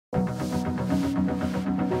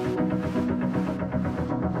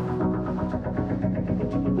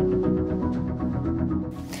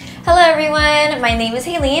everyone, my name is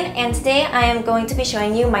Haylene and today I am going to be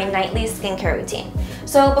showing you my nightly skincare routine.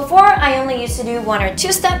 So before I only used to do 1 or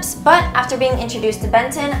 2 steps, but after being introduced to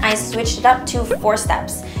Benton, I switched it up to 4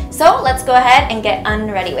 steps. So let's go ahead and get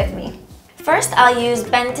unready with me. First, I'll use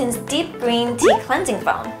Benton's Deep Green Tea Cleansing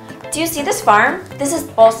Foam. Do you see this farm? This is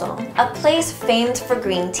Boseong, a place famed for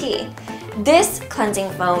green tea. This cleansing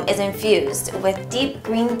foam is infused with deep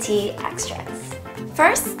green tea extracts.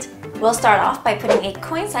 First, we'll start off by putting a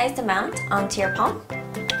coin-sized amount onto your palm.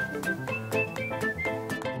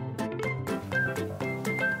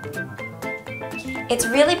 It's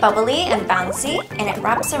really bubbly and bouncy, and it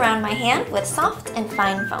wraps around my hand with soft and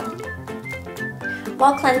fine foam.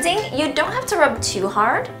 While cleansing, you don't have to rub too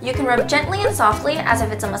hard. You can rub gently and softly as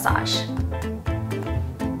if it's a massage.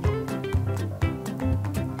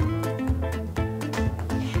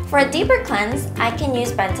 For a deeper cleanse, I can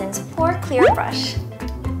use Benton's Pore Clear brush.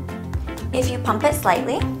 If you pump it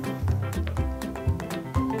slightly,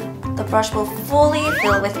 the brush will fully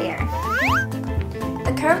fill with air.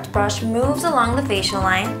 The curved brush moves along the facial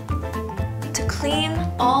line to clean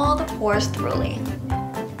all the pores thoroughly.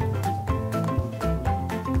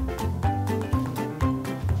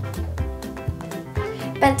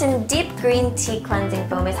 Benton Deep Green Tea Cleansing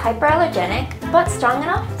Foam is hyperallergenic, but strong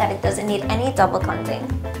enough that it doesn't need any double cleansing.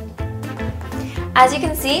 As you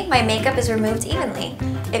can see, my makeup is removed evenly.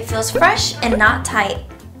 It feels fresh and not tight.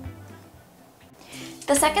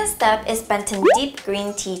 The second step is Benton Deep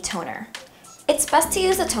Green Tea Toner. It's best to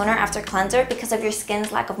use a toner after cleanser because of your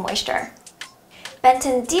skin's lack of moisture.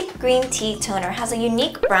 Benton Deep Green Tea Toner has a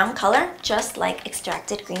unique brown color, just like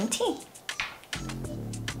extracted green tea.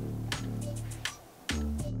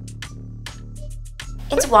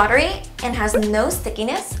 It's watery and has no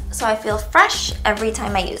stickiness, so I feel fresh every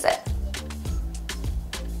time I use it.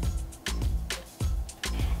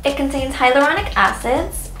 It contains hyaluronic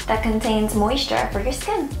acids that contains moisture for your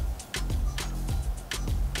skin.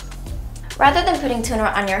 Rather than putting toner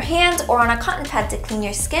on your hand or on a cotton pad to clean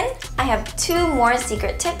your skin, I have 2 more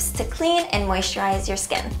secret tips to clean and moisturize your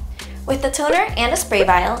skin. With the toner and a spray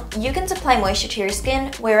vial, you can supply moisture to your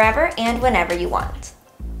skin wherever and whenever you want.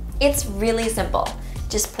 It's really simple.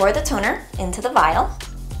 Just pour the toner into the vial,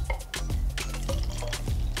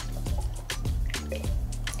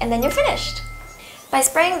 and then you're finished. By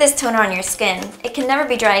spraying this toner on your skin, it can never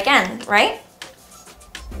be dry again, right?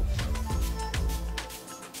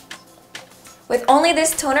 With only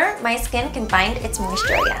this toner, my skin can find its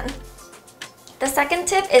moisture again. The second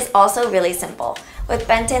tip is also really simple. With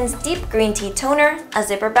Benton's Deep Green Tea Toner, a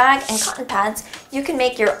zipper bag, and cotton pads, you can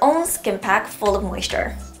make your own skin pack full of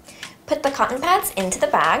moisture. Put the cotton pads into the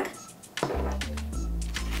bag.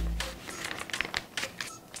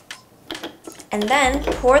 And then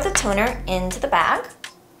pour the toner into the bag.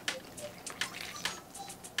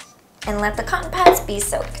 And let the cotton pads be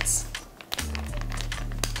soaked.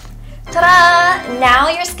 Ta-da! Now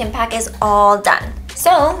your skin pack is all done.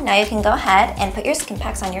 So now you can go ahead and put your skin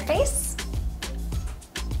packs on your face.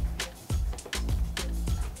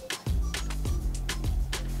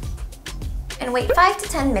 And wait 5 to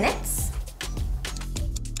 10 minutes.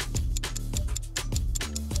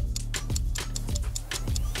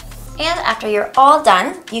 And after you're all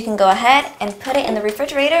done, you can go ahead and put it in the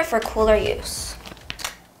refrigerator for cooler use.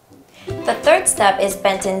 The third step is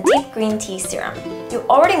Benton Deep Green Tea Serum. You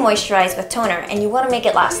already moisturized with toner and you want to make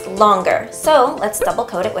it last longer, so let's double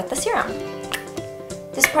coat it with the serum.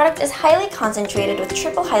 This product is highly concentrated with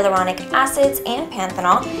triple hyaluronic acids and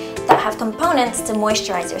panthenol that have components to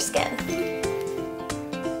moisturize your skin.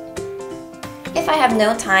 If I have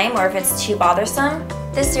no time or if it's too bothersome,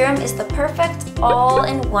 this serum is the perfect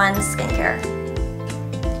all-in-one skincare.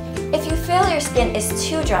 If you feel your skin is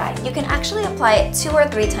too dry, you can actually apply it 2 or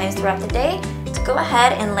 3 times throughout the day to go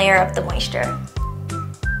ahead and layer up the moisture.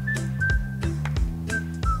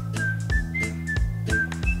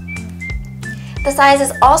 The size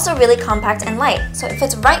is also really compact and light, so it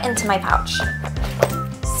fits right into my pouch.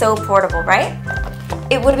 So portable, right?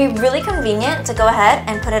 It would be really convenient to go ahead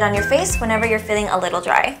and put it on your face whenever you're feeling a little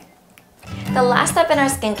dry. The last step in our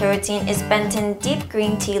skincare routine is Benton Deep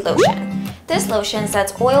Green Tea Lotion. This lotion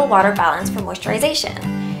sets oil-water balance for moisturization.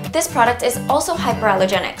 This product is also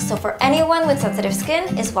hyperallergenic, so for anyone with sensitive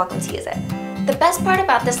skin is welcome to use it. The best part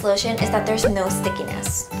about this lotion is that there's no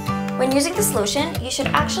stickiness. When using this lotion, you should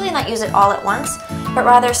actually not use it all at once, but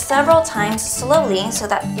rather several times slowly so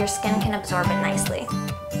that your skin can absorb it nicely.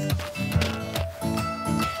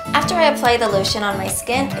 After I apply the lotion on my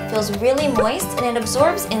skin, it feels really moist and it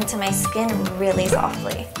absorbs into my skin really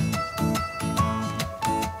softly.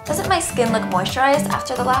 Doesn't my skin look moisturized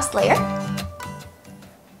after the last layer?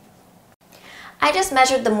 I just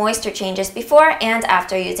measured the moisture changes before and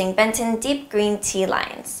after using Benton Deep Green Tea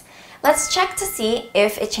lines. Let's check to see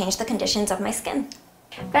if it changed the conditions of my skin.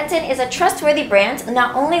 Benton is a trustworthy brand,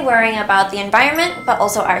 not only worrying about the environment, but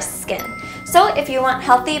also our skin. So if you want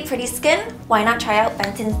healthy, pretty skin, why not try out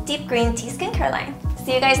Benton's Deep Green Tea skincare line?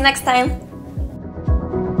 See you guys next time!